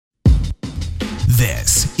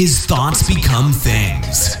This is Thoughts Become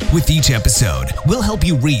Things. With each episode, we'll help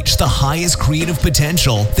you reach the highest creative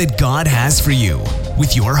potential that God has for you.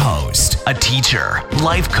 With your host, a teacher,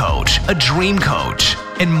 life coach, a dream coach,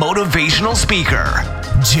 and motivational speaker,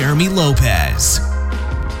 Jeremy Lopez.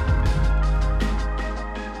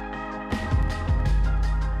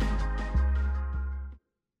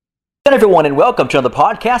 Hello everyone, and welcome to another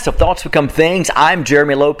podcast of Thoughts Become Things. I'm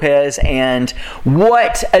Jeremy Lopez, and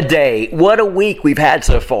what a day, what a week we've had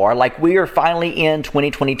so far. Like, we are finally in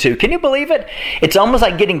 2022. Can you believe it? It's almost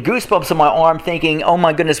like getting goosebumps on my arm thinking, oh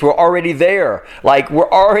my goodness, we're already there. Like,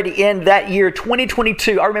 we're already in that year,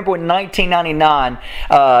 2022. I remember when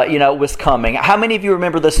 1999, was coming. How many of you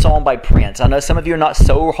remember this song by Prince? I know some of you are not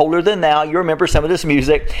so older than now. You remember some of this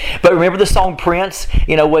music, but remember the song Prince?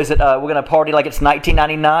 Was it, we're going to party like it's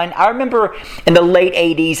 1999? I remember in the late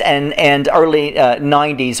 80s and early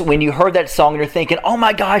 90s when you heard that song and you're thinking, oh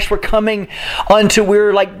my gosh,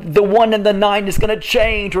 we're like the one and the nine is going to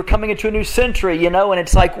change. We're coming into a new century, and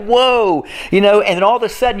it's like, whoa, and then all of a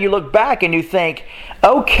sudden you look back and you think,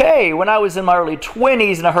 okay, when I was in my early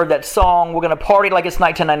 20s and I heard that song, we're going to party like it's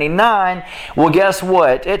 1999. Well, guess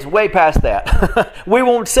what? It's way past that. We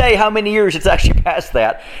won't say how many years it's actually past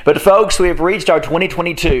that. But folks, we have reached our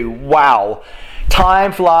 2022. Wow.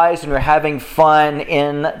 Time flies when you're having fun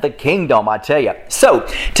in the kingdom, I tell you. So,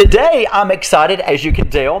 today I'm excited, as you can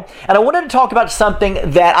tell, and I wanted to talk about something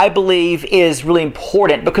that I believe is really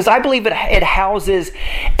important because I believe it houses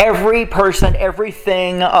every person,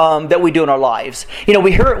 everything that we do in our lives. We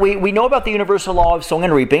know about the universal law of sowing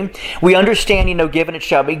and reaping. We understand, given it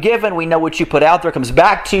shall be given. We know what you put out there comes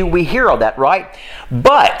back to you. We hear all that, right?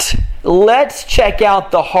 But let's check out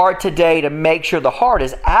the heart today to make sure the heart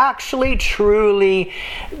is actually truly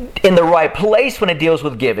in the right place when it deals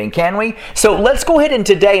with giving, can we? So let's go ahead and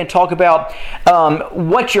today and talk about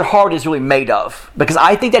what your heart is really made of, because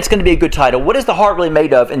I think that's going to be a good title. What is the heart really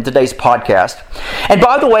made of in today's podcast? And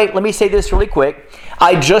by the way, let me say this really quick.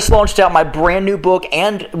 I just launched out my brand new book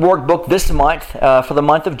and workbook this month for the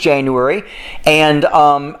month of January. And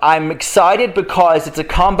I'm excited because it's a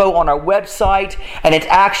combo on our website, and it's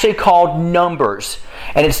actually called Numbers.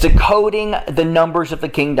 And it's decoding the numbers of the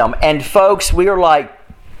kingdom. And folks, we are like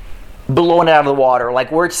blowing it out of the water.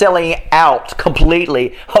 Like, we're selling out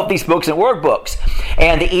completely of these books and workbooks.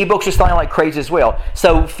 And the ebooks are selling like crazy as well.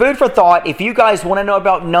 So food for thought, if you guys want to know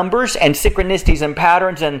about numbers and synchronicities and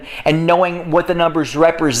patterns and knowing what the numbers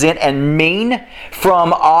represent and mean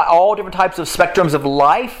from all different types of spectrums of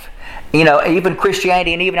life, even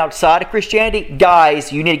Christianity and even outside of Christianity,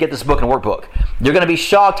 guys, you need to get this book and workbook. You're going to be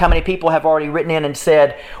shocked how many people have already written in and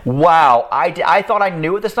said, wow, I thought I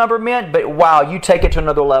knew what this number meant, but wow, you take it to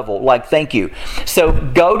another level. Like, thank you. So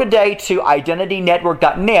go today to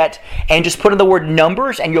identitynetwork.net and just put in the word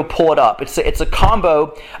numbers and you'll pull it up. It's a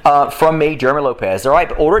combo from me, Jeremy Lopez. All right,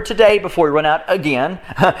 but order it today before we run out again.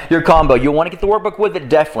 Your combo. You'll want to get the workbook with it,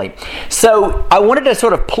 definitely. So I wanted to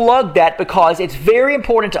sort of plug that because it's very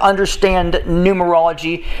important to understand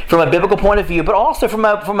numerology from a biblical point of view, but also from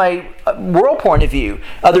a world point of view,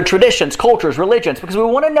 other traditions, cultures, religions, because we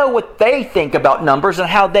want to know what they think about numbers and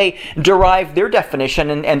how they derive their definition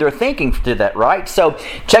and their thinking to that, right? So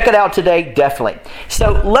check it out today, definitely.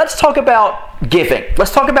 So let's talk about giving.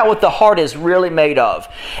 Let's talk about what the heart is really made of.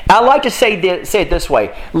 I like to say it this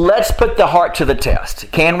way. Let's put the heart to the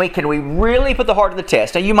test. Can we? Can we really put the heart to the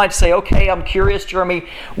test? Now you might say, okay, I'm curious, Jeremy,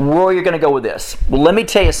 where are you going to go with this? Well, let me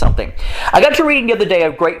tell you something. I got to reading the other day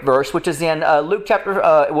a great verse, which is in Luke chapter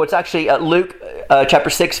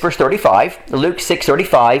 6, verse 35. Luke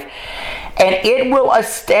 6:35. And it will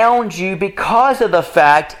astound you because of the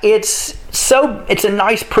fact it's a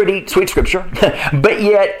nice, pretty, sweet scripture, but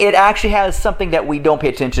yet it actually has something that we don't pay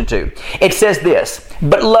attention to. It says this,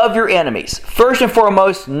 but love your enemies. First and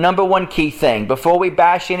foremost, number one key thing. Before we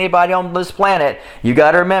bash anybody on this planet, you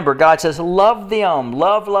got to remember, God says, love them.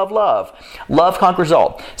 Love, love, love. Love conquers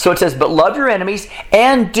all. So it says, but love your enemies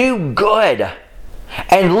and do good.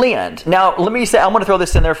 And lend. Now, let me say, I'm going to throw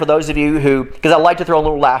this in there for those of you who, because I like to throw a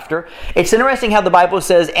little laughter. It's interesting how the Bible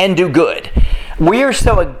says, and do good. We are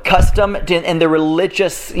so accustomed in the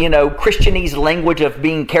religious, Christianese language of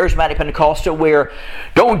being charismatic Pentecostal where,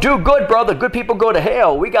 don't do good, brother, good people go to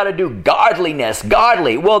hell. We got to do godliness,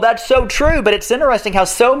 godly. Well, that's so true, but it's interesting how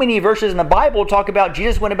so many verses in the Bible talk about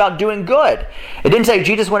Jesus went about doing good. It didn't say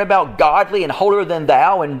Jesus went about godly and holier than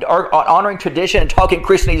thou and honoring tradition and talking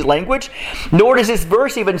Christianese language, nor does this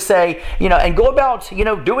verse even say, and go about,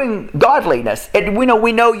 doing godliness. And we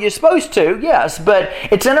know you're supposed to, yes, but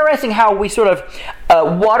it's interesting how we sort of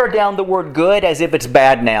water down the word good as if it's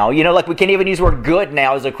bad now. Like we can't even use the word good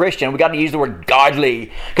now as a Christian. We got to use the word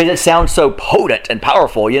godly because it sounds so potent and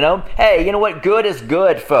powerful, Hey, you know what? Good is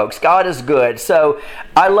good, folks. God is good. So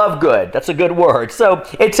I love good. That's a good word. So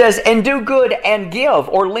it says, and do good and give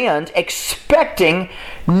or lend, expecting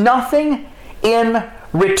nothing in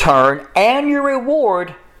return, and your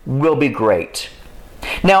reward will be great.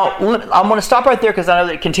 Now, I'm going to stop right there because I know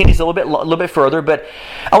that it continues a little bit further, but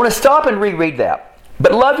I want to stop and reread that.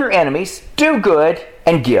 But love your enemies, do good,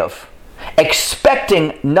 and give,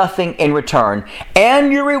 expecting nothing in return,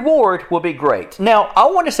 and your reward will be great. Now, I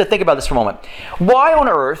want us to think about this for a moment. Why on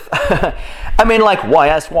earth, why?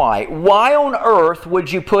 Ask why. Why on earth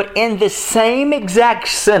would you put in the same exact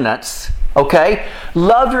sentence, okay,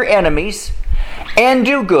 love your enemies, and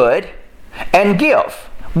do good, and give?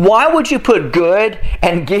 Why would you put good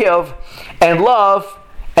and give and love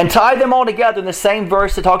and tie them all together in the same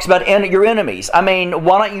verse that talks about your enemies? Why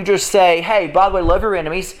don't you just say, hey, by the way, love your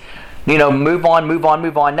enemies, move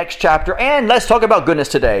on, next chapter, and let's talk about goodness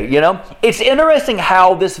today, It's interesting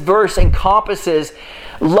how this verse encompasses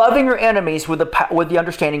loving your enemies with the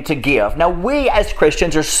understanding to give. Now, we as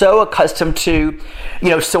Christians are so accustomed to,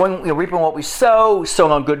 sowing, reaping what we sow,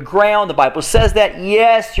 sowing on good ground. The Bible says that.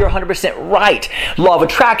 Yes, you're 100% right. Law of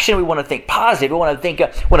attraction. We want to think positive. We want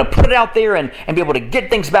to put it out there and be able to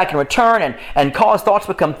get things back in return and cause thoughts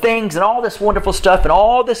become things and all this wonderful stuff. And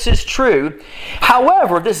all this is true.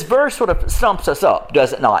 However, this verse sort of stumps us up,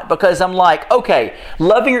 does it not? Because I'm like, okay,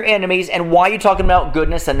 loving your enemies, and why are you talking about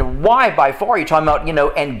goodness, and why by far are you talking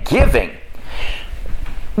about, and giving?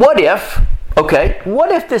 What if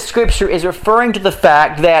this scripture is referring to the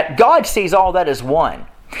fact that God sees all that as one?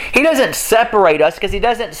 He doesn't separate us because He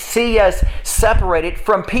doesn't see us separated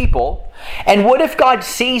from people. And what if God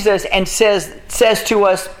sees us and says to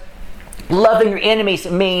us, loving your enemies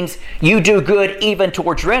means you do good even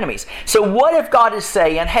towards your enemies? So what if God is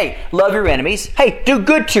saying, hey, love your enemies. Hey, do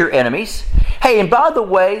good to your enemies. Hey, and by the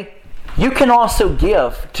way, you can also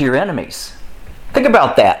give to your enemies. Think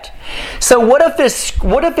about that. So what if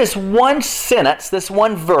this one sentence, this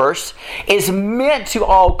one verse, is meant to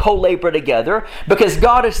all co-labor together? Because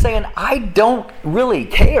God is saying, I don't really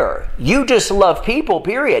care. You just love people,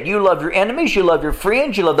 period. You love your enemies, you love your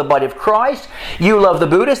friends, you love the body of Christ, you love the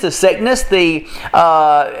Buddhists, the Satanists, the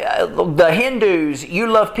Hindus, you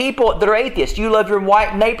love people that are atheists, you love your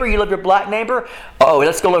white neighbor, you love your black neighbor. Oh,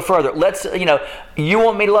 let's go a little further. You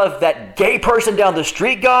want me to love that gay person down the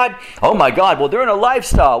street, God? Oh my God, well, they're in a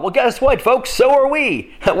lifestyle. Well, guess what, folks? So are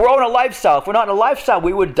we. We're on a lifestyle. If we're not in a lifestyle,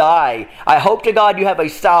 we would die. I hope to God you have a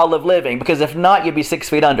style of living, because if not, you'd be 6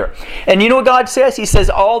 feet under. And you know what God says? He says,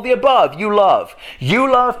 all the above, you love.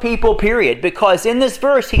 You love people, period. Because in this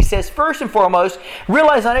verse, He says, first and foremost,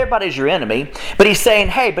 realize not everybody's your enemy, but He's saying,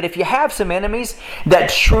 hey, but if you have some enemies that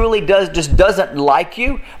truly doesn't like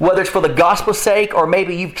you, whether it's for the gospel's sake, or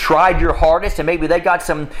maybe you've tried your hardest and maybe they got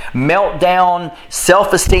some meltdown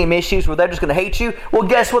self-esteem issues where they're just going to hate you, well,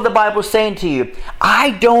 guess what the Bible's saying to you?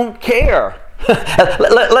 I don't care.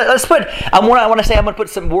 Let's put. I want to say I'm going to put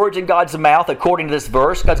some words in God's mouth according to this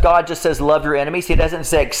verse, because God just says love your enemies. He doesn't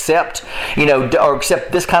say accept, or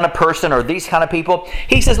accept this kind of person or these kind of people.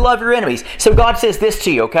 He says love your enemies. So God says this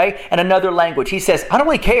to you, okay? In another language, He says, I don't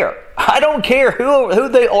really care. I don't care who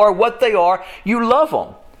they are, what they are. You love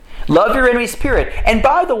them. Love your enemies, period. And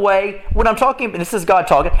by the way, when I'm talking, this is God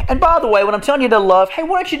talking, and by the way, when I'm telling you to love, hey,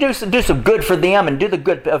 why don't you do some good for them and do the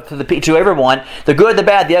good to everyone, the good, the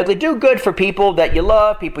bad, the ugly. Do good for people that you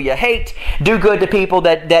love, people you hate. Do good to people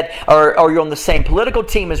that are you're on the same political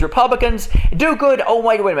team as Republicans. Do good,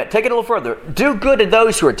 wait a minute, take it a little further. Do good to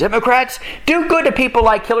those who are Democrats. Do good to people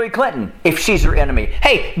like Hillary Clinton, if she's your enemy.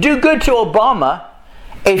 Hey, do good to Obama,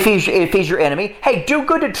 if he's your enemy. Hey, do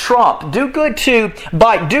good to Trump. Do good to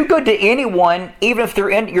Biden. Do good to anyone, even if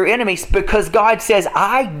they're your enemies, because God says,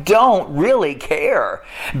 I don't really care.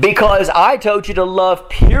 Because I told you to love,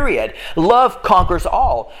 period. Love conquers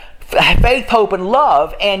all. Faith, hope, and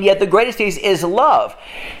love, and yet the greatest is love.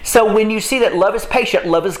 So when you see that love is patient,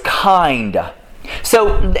 love is kind.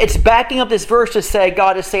 So it's backing up this verse to say,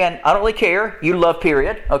 God is saying, I don't really care. You love,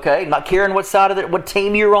 period. Okay, not caring what side of what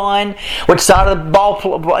team you're on, what side of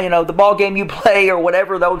the ball game you play, or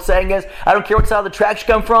whatever the old saying is. I don't care what side of the tracks you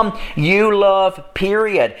come from. You love,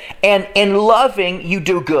 period. And in loving, you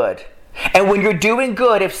do good. And when you're doing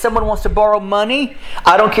good, if someone wants to borrow money,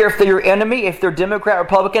 I don't care if they're your enemy, if they're Democrat,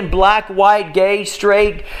 Republican, black, white, gay,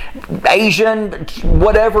 straight, Asian,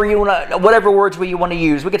 whatever words you want to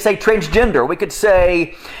use. We could say transgender. We could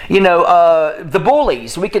say, the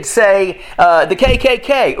bullies. We could say the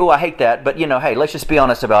KKK. Oh, I hate that, but hey, let's just be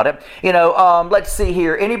honest about it. Let's see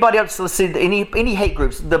here. Anybody else? Let's see any hate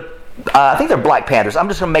groups. I think they're Black Panthers. I'm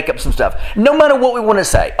just going to make up some stuff. No matter what we want to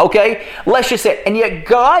say, okay? Let's just say it. And yet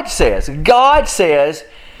God says,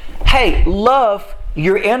 hey, love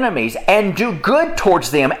your enemies and do good towards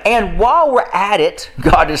them. And while we're at it,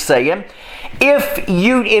 God is saying,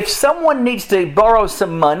 if someone needs to borrow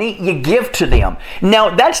some money, you give to them.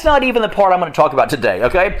 Now, that's not even the part I'm going to talk about today,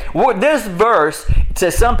 okay? This verse,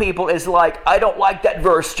 to some people, is like, I don't like that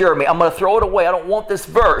verse, Jeremy. I'm going to throw it away. I don't want this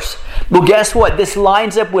verse. Well, guess what? This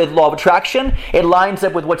lines up with law of attraction. It lines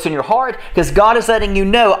up with what's in your heart, because God is letting you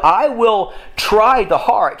know, I will try the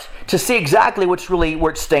heart to see exactly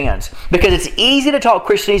where it stands. Because it's easy to talk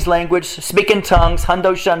Christianese language, speak in tongues,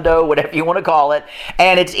 hundo shundo, whatever you want to call it,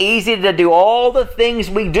 and it's easy to do all the things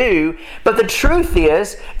we do, but the truth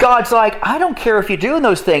is, God's like, I don't care if you're doing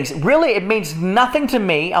those things. Really, it means nothing to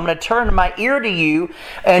me. I'm going to turn my ear to you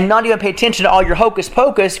and not even pay attention to all your hocus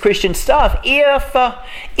pocus Christian stuff. If,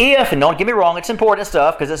 and don't get me wrong, it's important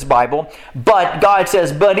stuff because it's Bible, but God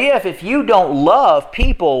says, but if you don't love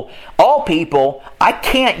people, all people, I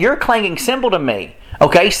can't, you're a clanging cymbal to me.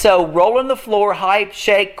 Okay, so roll on the floor, hype,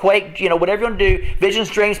 shake, quake, whatever you want to do, visions,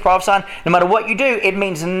 dreams, prophesying, no matter what you do, it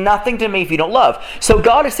means nothing to me if you don't love. So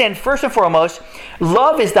God is saying, first and foremost,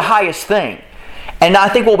 love is the highest thing. And I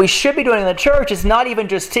think what we should be doing in the church is not even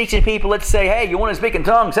just teaching people, let's say, hey, you want to speak in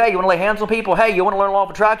tongues? Hey, you want to lay hands on people? Hey, you want to learn law of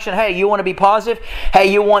attraction? Hey, you want to be positive?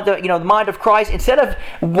 Hey, you want the mind of Christ? Instead of,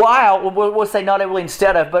 we'll say not really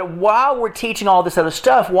instead of, but while we're teaching all this other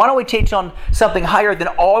stuff, why don't we teach on something higher than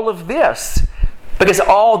all of this? Because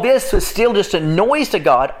all this is still just a noise to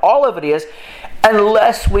God. All of it is,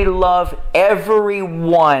 unless we love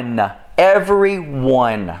everyone.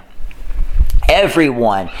 Everyone.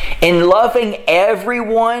 In loving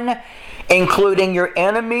everyone, including your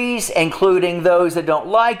enemies, including those that don't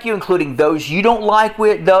like you, including those you don't like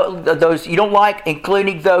those you don't like,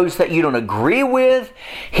 including those that you don't agree with.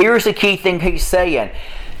 Here's the key thing he's saying.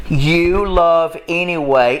 You love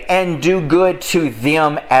anyway and do good to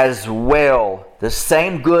them as well. The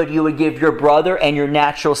same good you would give your brother and your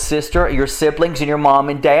natural sister, your siblings and your mom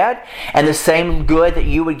and dad, and the same good that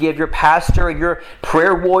you would give your pastor and your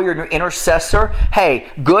prayer warrior and your intercessor.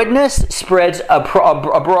 Hey, goodness spreads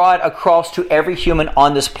abroad across to every human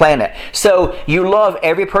on this planet. So you love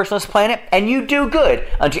every person on this planet and you do good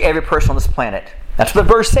unto every person on this planet. That's what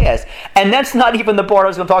the verse says. And that's not even the part I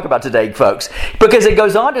was going to talk about today, folks. Because it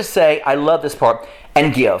goes on to say, I love this part,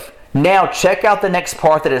 and give. Now, check out the next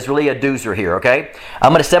part that is really a doozer here, okay?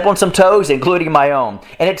 I'm going to step on some toes, including my own.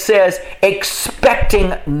 And it says,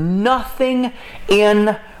 expecting nothing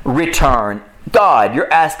in return. God,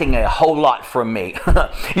 you're asking a whole lot from me.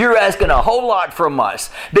 You're asking a whole lot from us.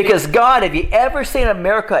 Because God, have you ever seen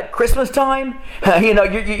America at Christmas time?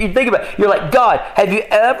 You think about it. You're like, God, have you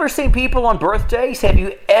ever seen people on birthdays? Have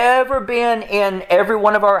you ever been in every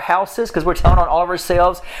one of our houses, because we're telling on all of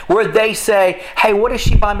ourselves, where they say, hey, what does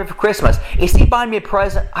she buy me for Christmas? Is he buying me a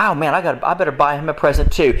present? Oh man, I better buy him a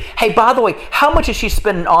present too. Hey, by the way, how much is she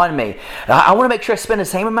spending on me? I want to make sure I spend the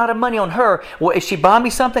same amount of money on her. Well, is she buying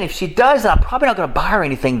me something? If she does, then I'm probably not going to buy her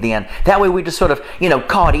anything then. That way we just sort of,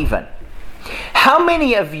 call it even. How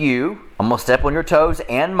many of you, I'm going to step on your toes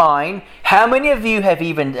and mine, how many of you have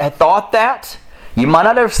even thought that? You might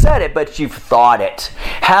not have said it, but you've thought it.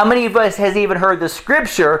 How many of us has even heard the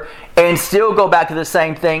scripture and still go back to the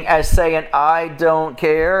same thing as saying, I don't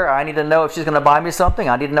care. I need to know if she's going to buy me something.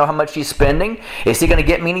 I need to know how much she's spending. Is he going to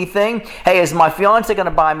get me anything? Hey, is my fiance going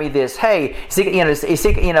to buy me this? Hey,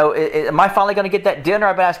 am I finally going to get that dinner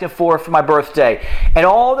I've been asking for my birthday? And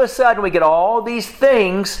all of a sudden we get all these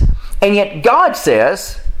things, and yet God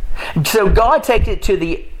says, so God takes it to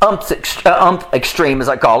the extreme, as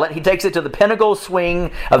I call it. He takes it to the pinnacle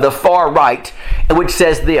swing of the far right, which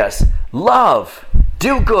says this: love,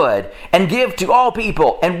 do good, and give to all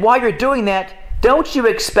people. And while you're doing that, don't you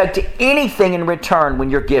expect anything in return when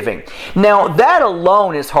you're giving. Now, that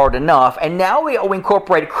alone is hard enough. And now we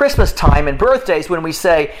incorporate Christmas time and birthdays when we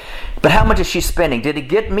say, But how much is she spending? Did he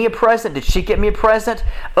get me a present? Did she get me a present?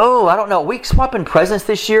 Oh, I don't know. Are we swapping presents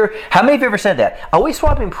this year? How many of you ever said that? Are we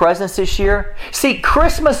swapping presents this year? See,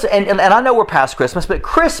 Christmas, and I know we're past Christmas, but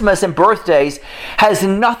Christmas and birthdays has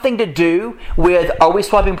nothing to do with are we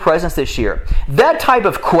swapping presents this year? That type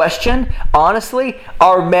of question, honestly,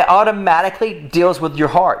 automatically deals with your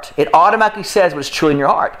heart. It automatically says what's true in your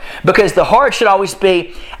heart. Because the heart should always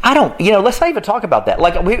be, let's not even talk about that.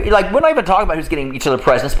 We're not even talking about who's getting each other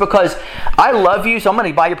presents, because I love you, so I'm going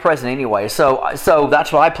to buy you a present anyway. So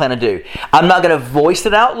that's what I plan to do. I'm not going to voice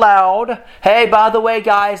it out loud. Hey, by the way,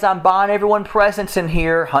 guys, I'm buying everyone presents in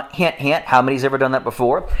here. Hint, hint. How many's ever done that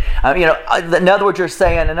before? In other words, you're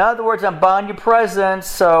saying, I'm buying you presents,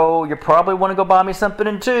 so you probably want to go buy me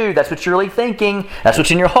something too. That's what you're really thinking. That's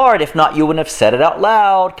what's in your heart. If not, you wouldn't have said it out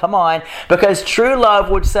loud. Come on. Because true love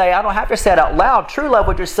would say, I don't have to say it out loud. True love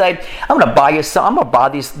would just say, I'm going to buy you some. I'm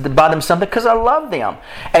going to buy them something because I love them.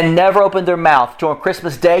 And never open their mouth. So on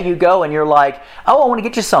Christmas Day, you go and you're like, oh, I want to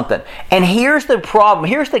get you something. And here's the problem.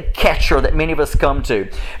 Here's the catcher that many of us come to.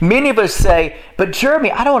 Many of us say, but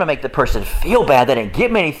Jeremy, I don't want to make the person feel bad they didn't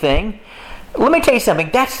give me anything. Let me tell you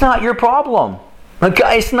something. That's not your problem.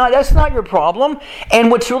 Okay, that's not your problem.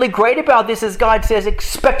 And what's really great about this is God says,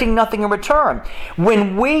 expecting nothing in return.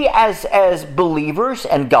 When we as believers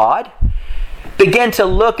and God begin to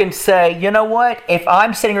look and say, you know what? If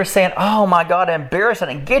I'm sitting here saying, oh my God, I'm embarrassed, I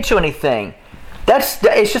didn't get you anything.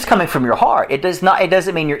 It's just coming from your heart. It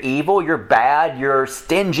doesn't mean you're evil, you're bad, you're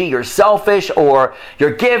stingy, you're selfish, or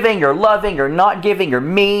you're giving, you're loving, you're not giving, you're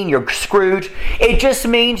mean, you're Scrooge. It just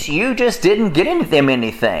means you just didn't get them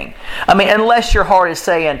anything. Unless your heart is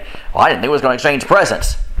saying, well, I didn't think I was going to exchange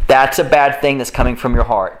presents. That's a bad thing that's coming from your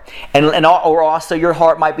heart. Or also your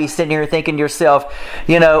heart might be sitting here thinking to yourself,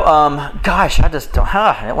 gosh, I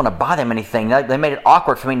don't want to buy them anything. They made it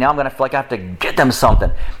awkward for me. Now I'm going to feel like I have to get them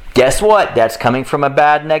something. Guess what? That's coming from a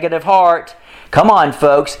bad, negative heart. Come on,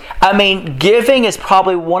 folks. Giving is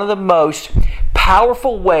probably one of the most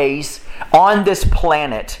powerful ways on this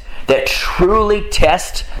planet that truly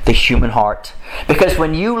test the human heart. Because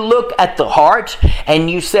when you look at the heart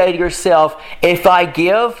and you say to yourself, if I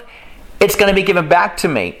give, it's going to be given back to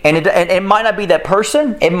me. And it might not be that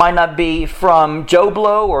person. It might not be from Joe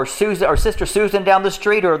Blow or Susan or Sister Susan down the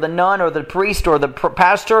street, or the nun or the priest or the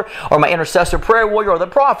pastor or my intercessor prayer warrior or the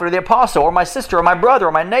prophet or the apostle or my sister or my brother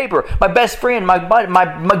or my neighbor, my best friend,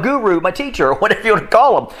 my guru, my teacher, or whatever you want to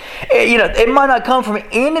call them. It might not come from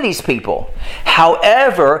any of these people.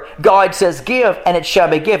 However, God says give and it shall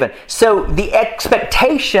be given. So the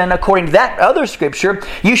expectation, according to that other scripture,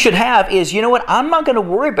 you should have is, you know what, I'm not going to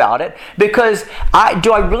worry about it. Because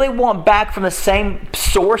do I really want back from the same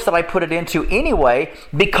source that I put it into anyway?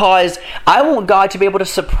 Because I want God to be able to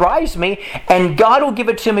surprise me, and God will give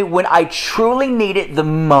it to me when I truly need it the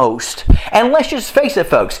most. And let's just face it,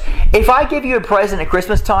 folks. If I give you a present at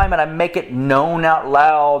Christmas time and I make it known out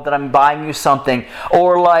loud that I'm buying you something,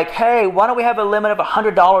 or like, hey, why don't we have a limit of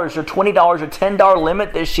 $100 or $20 or $10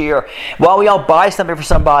 limit this year while we all buy something for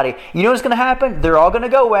somebody, you know what's going to happen? They're all going to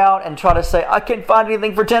go out and try to say, I can't find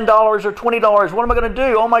anything for $10 or $20. What am I going to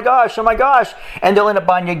do? Oh my gosh. And they'll end up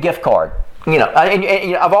buying you a gift card.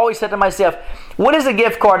 I've always said to myself, what is a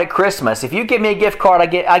gift card at Christmas? If you give me a gift card, I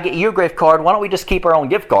get you a gift card. Why don't we just keep our own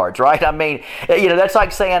gift cards, right? That's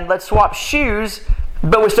like saying, let's swap shoes,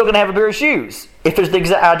 but we're still going to have a pair of shoes if there's the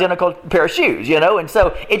exact identical pair of shoes, and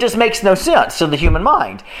so it just makes no sense to the human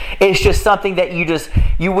mind. It's just something that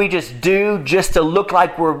we just do just to look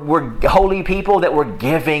like we're holy people, that we're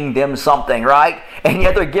giving them something, right? And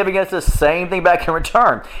yet they're giving us the same thing back in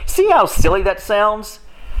return. See how silly that sounds?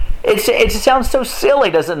 It sounds so silly,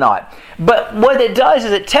 does it not? But what it does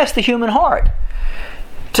is it tests the human heart.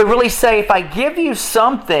 To really say, if I give you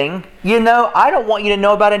something, I don't want you to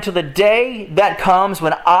know about it until the day that comes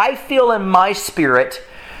when I feel in my spirit,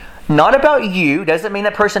 not about you. Doesn't mean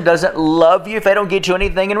that person doesn't love you if they don't get you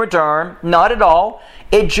anything in return. Not at all.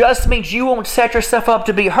 It just means you won't set yourself up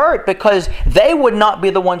to be hurt, because they would not be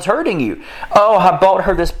the ones hurting you. Oh, I bought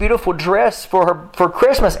her this beautiful dress for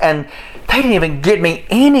Christmas and they didn't even get me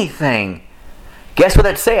anything. Guess what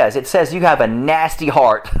it says? It says you have a nasty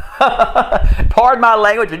heart. Pardon my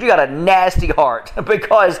language, but you got a nasty heart.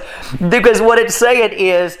 Because what it's saying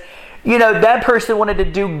is, that person wanted to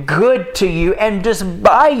do good to you and just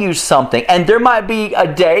buy you something. And there might be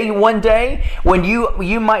one day, when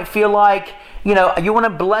you might feel like, you want to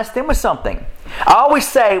bless them with something. I always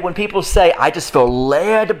say, when people say, I just feel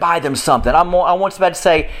led to buy them something, I want somebody to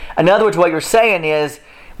say, in other words, what you're saying is,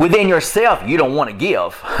 within yourself, you don't want to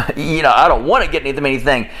give. I don't want to get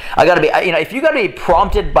anything. I got to be, if you got to be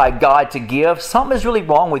prompted by God to give, something is really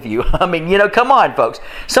wrong with you. Come on, folks.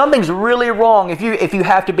 Something's really wrong if you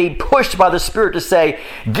have to be pushed by the Spirit to say,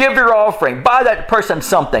 give your offering, buy that person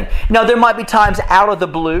something. Now, there might be times out of the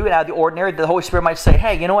blue and out of the ordinary, the Holy Spirit might say,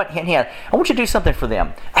 hey, you know what? I want you to do something for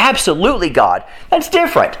them. Absolutely, God. That's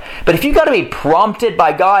different. But if you got to be prompted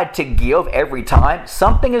by God to give every time,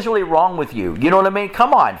 something is really wrong with you. You know what I mean?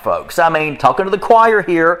 Come on, folks. Talking to the choir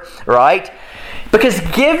here, right? Because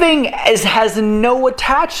giving has no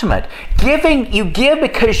attachment. You give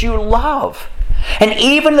because you love. And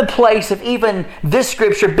even the place of even this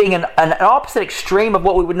scripture being an opposite extreme of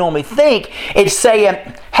what we would normally think, it's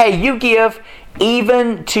saying, hey, you give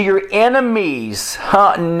even to your enemies.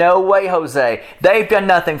 No way, Jose. They've done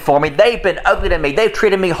nothing for me. They've been ugly to me. They've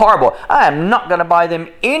treated me horrible. I am not going to buy them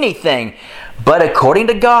anything. But according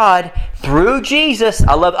to God, through Jesus,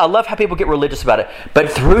 I love how people get religious about it. But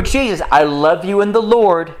through Jesus, I love you in the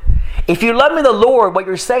Lord. If you love me in the Lord, what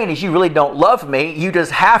you're saying is you really don't love me. You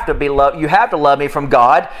just have to be loved. You have to love me from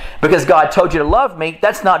God because God told you to love me.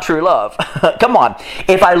 That's not true love. Come on.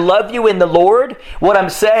 If I love you in the Lord, what I'm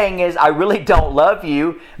saying is I really don't love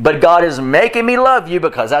you, but God is making me love you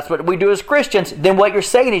because that's what we do as Christians. Then what you're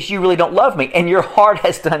saying is you really don't love me and your heart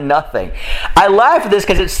has done nothing. I laugh at this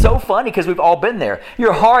because it's so funny because we've all been there.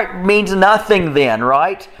 Your heart means nothing then,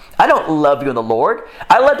 right? I don't love you in the Lord.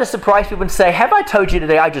 I love to surprise people and say, have I told you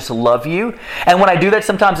today I just love you? And when I do that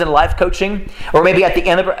sometimes in life coaching, or maybe at the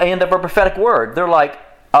end of a prophetic word, they're like,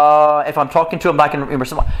 if I'm talking to them, I can remember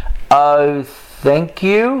someone, thank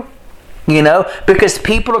you. Because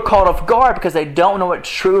people are caught off guard because they don't know what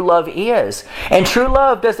true love is. And true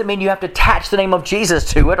love doesn't mean you have to attach the name of Jesus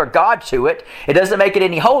to it or God to it. It doesn't make it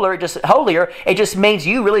any holier. It just means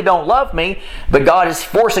you really don't love me, but God is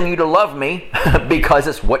forcing you to love me because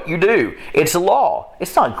it's what you do. It's a law.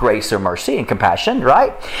 It's not grace or mercy and compassion,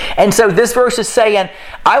 right? And so this verse is saying,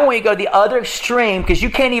 I want you to go to the other extreme because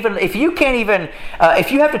if you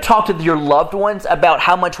have to talk to your loved ones about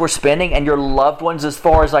how much we're spending and your loved ones as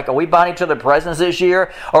far as like, are we buying each other presents this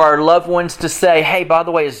year, or our loved ones to say, hey, by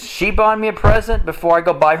the way, is she buying me a present before I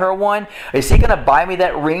go buy her one? Is he going to buy me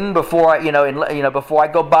that ring before I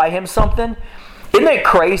go buy him something? Isn't it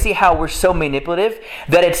crazy how we're so manipulative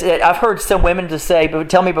that I've heard some women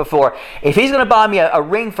tell me before, if he's going to buy me a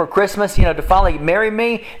ring for Christmas, to finally marry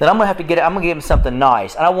me, then I'm going to have to get it. I'm going to give him something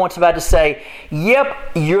nice. And I want somebody to say, yep,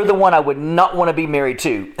 you're the one I would not want to be married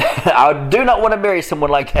to. I do not want to marry someone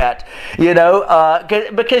like that,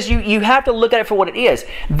 because you have to look at it for what it is.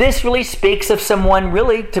 This really speaks of someone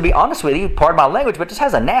really, to be honest with you, pardon my language, but just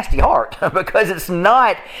has a nasty heart because it's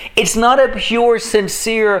not a pure,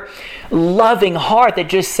 sincere, loving heart that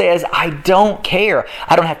just says, I don't care.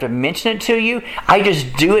 I don't have to mention it to you. I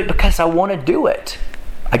just do it because I want to do it.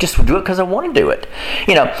 I just do it because I want to do it.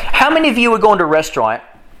 How many of you would go into a restaurant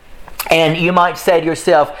and you might say to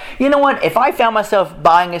yourself, you know what, if I found myself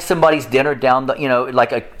buying somebody's dinner down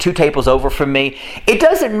the, 2 tables over from me, it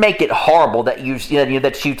doesn't make it horrible that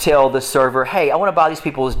you tell the server, hey, I want to buy these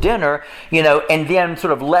people's dinner, and then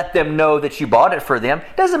sort of let them know that you bought it for them.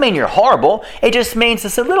 It doesn't mean you're horrible. It just means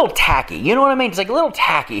it's a little tacky. You know what I mean? It's like a little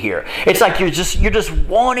tacky here. It's like you're just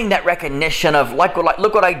wanting that recognition of look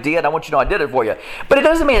what I did. I want you to know I did it for you. But it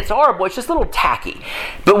doesn't mean it's horrible. It's just a little tacky.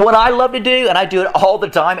 But what I love to do, and I do it all the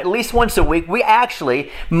time, at least once a week,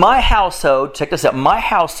 my household, check this out, my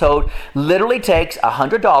household literally takes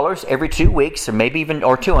 $100 every 2 weeks, or maybe even,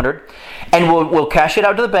 or $200, and we'll cash it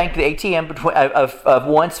out to the bank, the ATM, of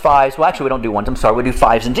ones, fives. Well, actually, we don't do ones, I'm sorry, we do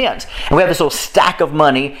fives and tens. And we have this little stack of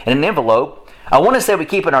money in an envelope. I want to say we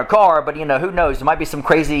keep it in our car, but who knows? There might be some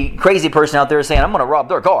crazy person out there saying, I'm going to rob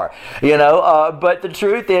their car, But the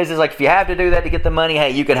truth is like, if you have to do that to get the money,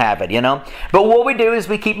 hey, you can have it, But what we do is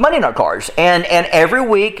we keep money in our cars, and every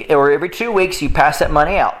week or every 2 weeks, you pass that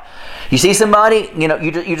money out. You see somebody,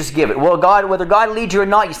 you just give it. Well, whether God leads you or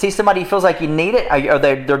not, you see somebody who feels like you need it, or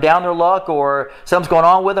they're down their luck, or something's going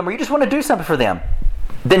on with them, or you just want to do something for them,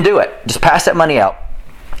 then do it. Just pass that money out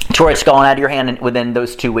to where it's gone out of your hand within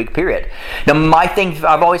those 2 week period. Now, my thing,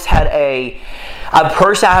 I've always had a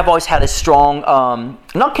strong,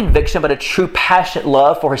 not conviction, but a true passionate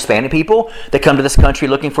love for Hispanic people that come to this country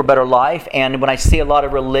looking for a better life. And when I see a lot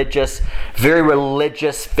of very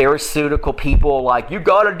religious, pharisaical people like, you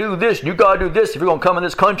got to do this, you got to do this if you're going to come in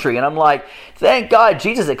this country. And I'm like, thank God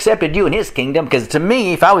Jesus accepted you in His kingdom, because to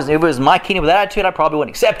me, if it was my kingdom with that attitude, I probably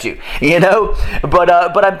wouldn't accept you, But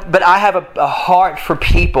I have a heart for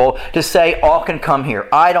people to say, all can come here.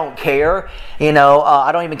 I don't care,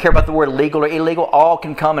 I don't even care about the word legal or illegal. people all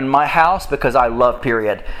can come in my house because I love,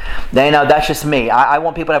 period. That's just me. I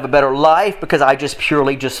want people to have a better life because I just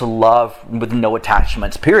purely just love with no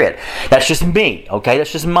attachments, period. That's just me, okay?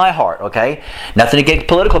 That's just my heart, okay? Nothing to get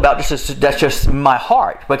political about, that's just my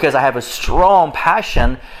heart, because I have a strong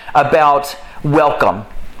passion about welcome.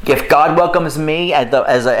 If God welcomes me as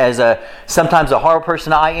a sometimes a horrible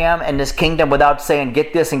person I am in this kingdom without saying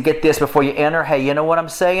get this and get this before you enter, hey, you know what I'm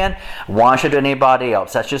saying? Why should anybody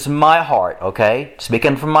else? That's just my heart, okay?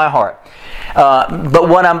 Speaking from my heart. But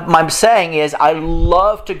what I'm saying is I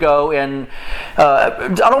love to go in, I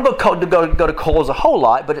don't go to Kohl's a whole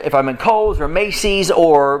lot, but if I'm in Kohl's or Macy's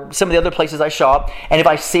or some of the other places I shop, and if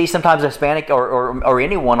I see sometimes a Hispanic or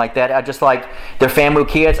anyone like that, I just like their family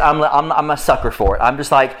with kids, I'm a sucker for it. I'm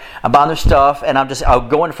just like, I'm buying their stuff, and I'll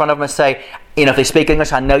go in front of them and say, if they speak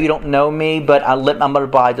English, I know you don't know me, but I'm going to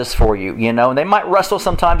buy this for you, and they might wrestle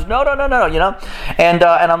sometimes, no, and I'm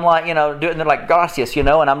like, do it, and they're like, gracias, and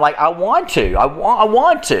I'm like, I want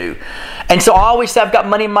to, and so I always say I've got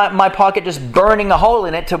money in my pocket just burning a hole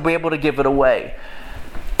in it to be able to give it away.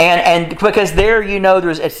 And because there,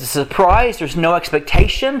 it's a surprise. There's no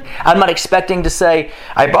expectation. I'm not expecting to say,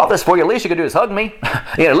 I bought this for you. At least you could do is hug me.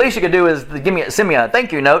 At least you could do is send me a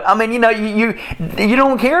thank you note. I mean, you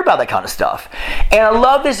don't care about that kind of stuff. And I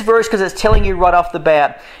love this verse because it's telling you right off the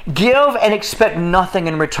bat, give and expect nothing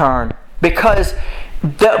in return. Because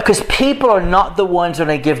people are not the ones that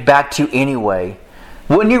they give back to anyway.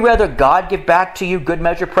 Wouldn't you rather God give back to you, good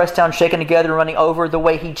measure, pressed down, shaken together, and running over, the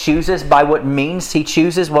way He chooses, by what means He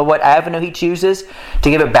chooses, what avenue He chooses to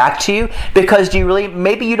give it back to you? Because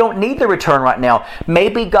maybe you don't need the return right now.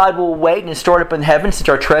 Maybe God will wait and store it up in heaven, since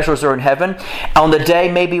our treasures are in heaven. On the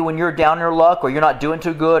day, maybe when you're down in your luck, or you're not doing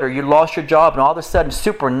too good, or you lost your job, and all of a sudden,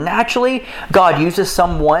 supernaturally, God uses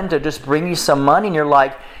someone to just bring you some money, and you're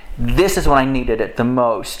like, this is when I needed it the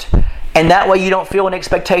most. And that way you don't feel an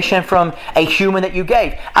expectation from a human that you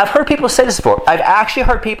gave. I've heard people say this before. I've actually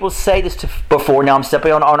heard people say this before. Now I'm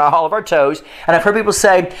stepping on all of our toes. And I've heard people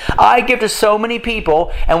say, I give to so many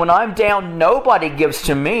people, and when I'm down, nobody gives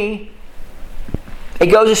to me. It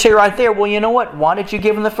goes to show right there, well, you know what? Why did you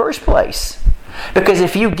give in the first place? Because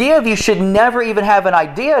if you give, you should never even have an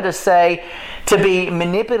idea to be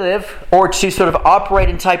manipulative or to sort of operate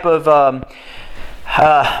in type of...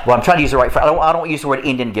 I'm trying to use the right phrase. I don't use the word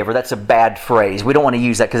Indian giver. That's a bad phrase. We don't want to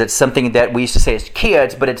use that because it's something that we used to say as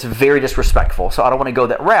kids, but it's very disrespectful. So I don't want to go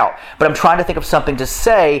that route. But I'm trying to think of something to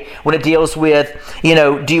say when it deals with,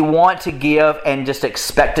 do you want to give and just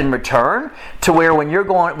expect in return? To where when you're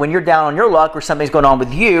down on your luck or something's going on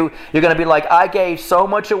with you, you're going to be like, I gave so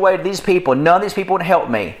much away to these people. None of these people would help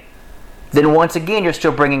me. Then once again, you're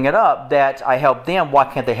still bringing it up that I helped them. Why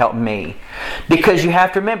can't they help me? Because you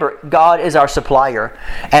have to remember, God is our supplier.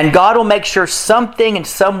 And God will make sure something and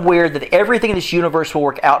somewhere that everything in this universe will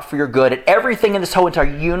work out for your good. And everything in this whole entire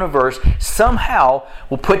universe somehow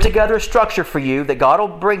will put together a structure for you that God will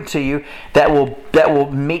bring to you that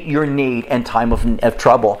will meet your need in time of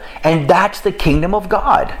trouble. And that's the kingdom of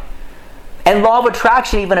God. And law of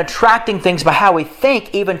attraction, even attracting things by how we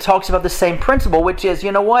think, even talks about the same principle, which is,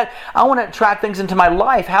 you know what? I want to attract things into my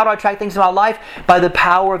life. How do I attract things into my life? By the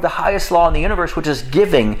power of the highest law in the universe, which is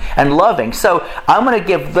giving and loving. So I'm going to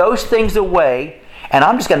give those things away, and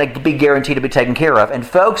I'm just going to be guaranteed to be taken care of. And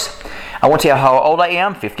folks, I won't tell you how old I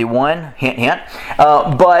am, 51, hint, hint.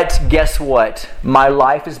 But guess what? My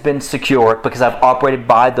life has been secure because I've operated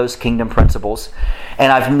by those kingdom principles.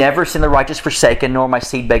 And I've never seen the righteous forsaken, nor my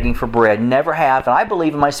seed begging for bread. Never have. And I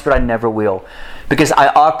believe in my spirit I never will. Because I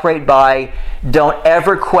operate by, don't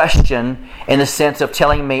ever question in the sense of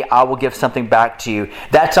telling me I will give something back to you.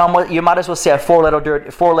 That's almost, you might as well say a four-letter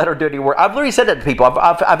dirty word. I've literally said that to people.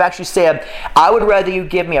 I've actually said, I would rather you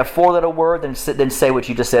give me a four-letter word than say what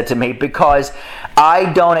you just said to me, because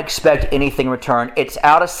I don't expect anything in return. It's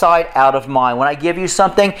out of sight, out of mind. When I give you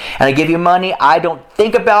something and I give you money, I don't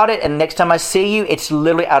think about it, and next time I see you, it's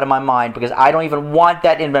literally out of my mind, because I don't even want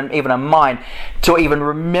that even in mind to even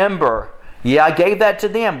remember. Yeah, I gave that to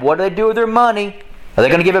them. What do they do with their money? Are they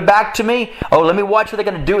going to give it back to me? Oh, let me watch what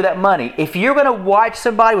they're going to do with that money. If you're going to watch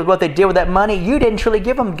somebody with what they did with that money, you didn't truly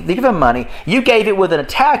give them money. You gave it with an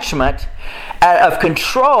attachment of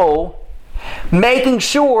control, making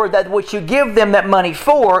sure that what you give them that money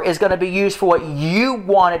for is going to be used for what you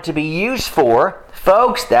want it to be used for.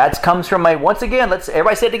 Folks, that comes from once again, let's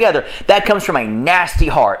everybody say it together, that comes from a nasty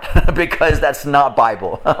heart, because that's not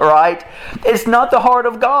Bible, right? It's not the heart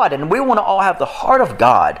of God, and we want to all have the heart of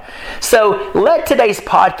God. So let today's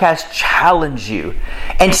podcast challenge you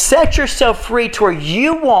and set yourself free to where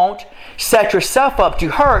you won't set yourself up to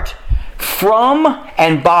hurt from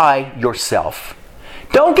and by yourself.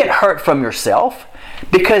 Don't get hurt from yourself,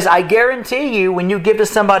 because I guarantee you when you give to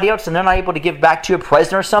somebody else and they're not able to give back to you a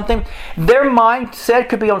present or something, their mindset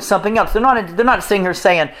could be on something else. They're not sitting here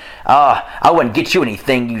saying, I wouldn't get you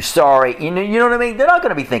anything, you sorry. You know what I mean? They're not going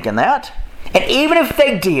to be thinking that. And even if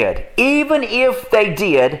they did,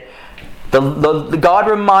 the God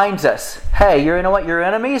reminds us, hey, you know what? Your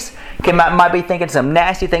enemies might be thinking some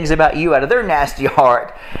nasty things about you out of their nasty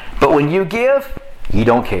heart. But when you give, you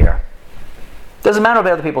don't care. Doesn't matter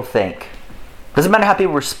what other people think. Doesn't matter how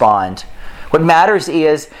people respond. What matters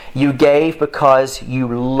is you gave because you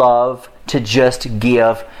love to just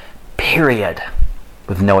give, period,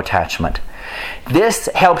 with no attachment. This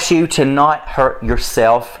helps you to not hurt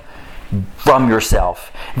yourself from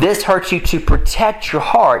yourself. This hurts you to protect your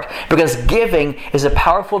heart, because giving is a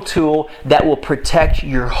powerful tool that will protect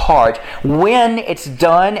your heart when it's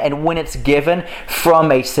done and when it's given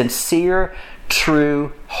from a sincere,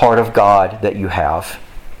 true heart of God that you have.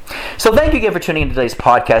 So thank you again for tuning into today's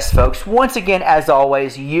podcast, folks. Once again, as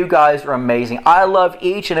always, you guys are amazing. I love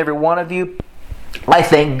each and every one of you. I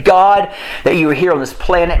thank God that you are here on this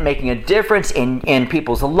planet making a difference in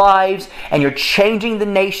people's lives, and you're changing the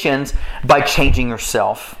nations by changing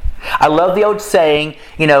yourself. I love the old saying,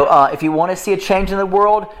 if you want to see a change in the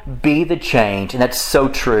world, be the change. And that's so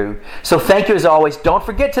true. So thank you as always. Don't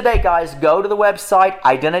forget today, guys, go to the website,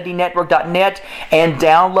 identitynetwork.net, and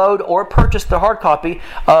download or purchase the hard copy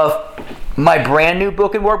of my brand new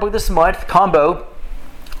book and workbook this month, combo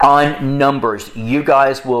on numbers. You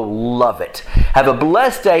guys will love it. Have a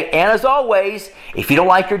blessed day. And as always, if you don't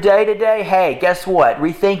like your day today, hey, guess what?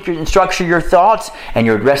 Rethink and structure your thoughts, and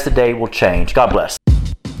your rest of the day will change. God bless.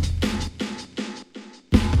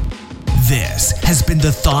 This has been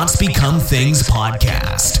the Thoughts Become Things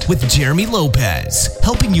podcast with Jeremy Lopez,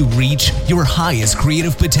 helping you reach your highest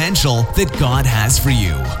creative potential that God has for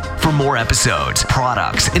you. For more episodes,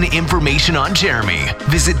 products, and information on Jeremy,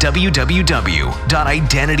 visit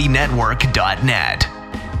www.identitynetwork.net.